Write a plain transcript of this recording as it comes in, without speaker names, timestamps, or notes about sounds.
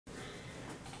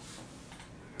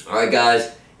Alright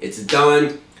guys, it's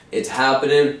done. It's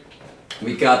happening.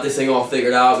 We got this thing all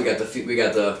figured out. We got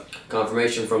the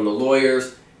confirmation from the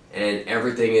lawyers, and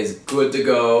everything is good to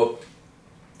go.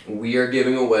 We are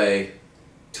giving away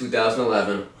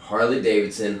 2011 Harley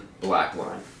Davidson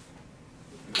Blackline.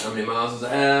 How many miles does it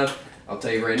have? I'll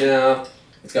tell you right now.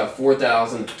 It's got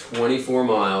 4,024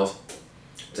 miles.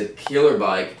 It's a killer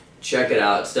bike. Check it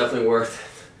out. It's definitely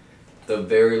worth the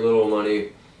very little money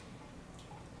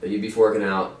that you'd be forking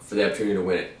out for the opportunity to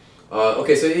win it.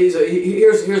 Okay, so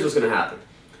here's what's going to happen.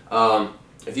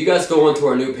 If you guys go onto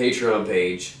our new Patreon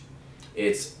page,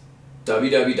 it's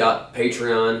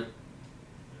www.patreon.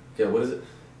 Okay, what is it?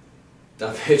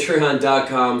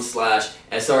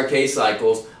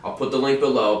 patreon.com/Srkcycles. I'll put the link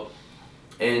below.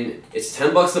 And it's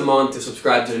 $10 a month to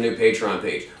subscribe to the new Patreon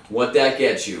page. What that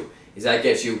gets you is that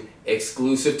gets you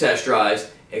exclusive test drives,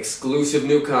 exclusive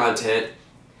new content,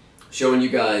 showing you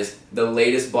guys the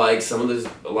latest bikes, the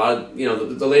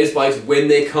latest bikes when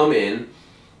they come in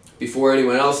before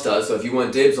anyone else does. So if you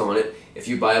want dibs on it, if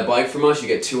you buy a bike from us, you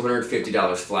get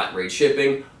 $250 flat rate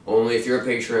shipping, only if you're a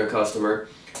Patreon customer.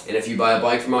 And if you buy a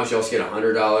bike from us, you also get a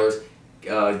 $100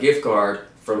 gift card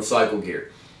from Cycle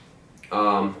Gear.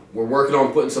 We're working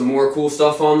on putting some more cool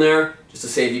stuff on there just to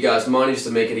save you guys money, just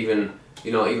to make it even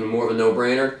more of a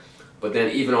no-brainer. But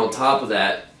then even on top of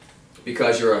that,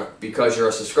 because you're a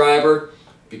subscriber,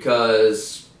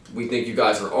 because we think you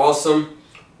guys are awesome,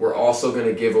 we're also going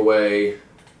to give away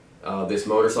this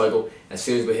motorcycle as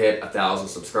soon as we hit 1,000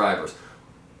 subscribers.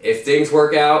 If things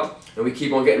work out and we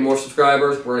keep on getting more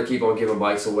subscribers, we're going to keep on giving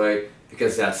bikes away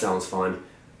because that sounds fun.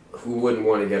 Who wouldn't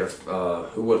want to get a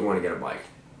bike?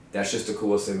 That's just the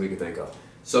coolest thing we can think of.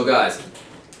 So guys,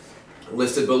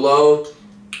 listed below,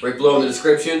 right below in the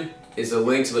description, is a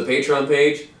link to the Patreon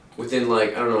page. Within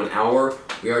like, I don't know, an hour,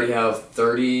 we already have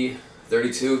 30,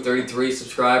 32, 33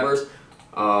 subscribers.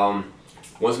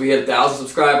 Once we hit 1,000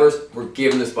 subscribers, we're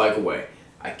giving this bike away.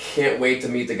 I can't wait to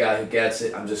meet the guy who gets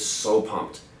it. I'm just so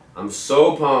pumped. I'm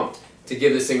so pumped to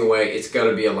give this thing away. It's going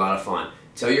to be a lot of fun.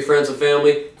 Tell your friends and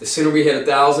family. The sooner we hit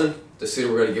 1,000, the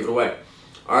sooner we're going to give it away.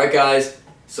 Alright guys,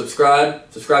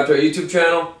 subscribe to our YouTube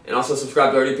channel, and also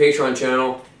subscribe to our new Patreon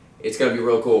channel. It's going to be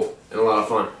real cool and a lot of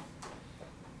fun.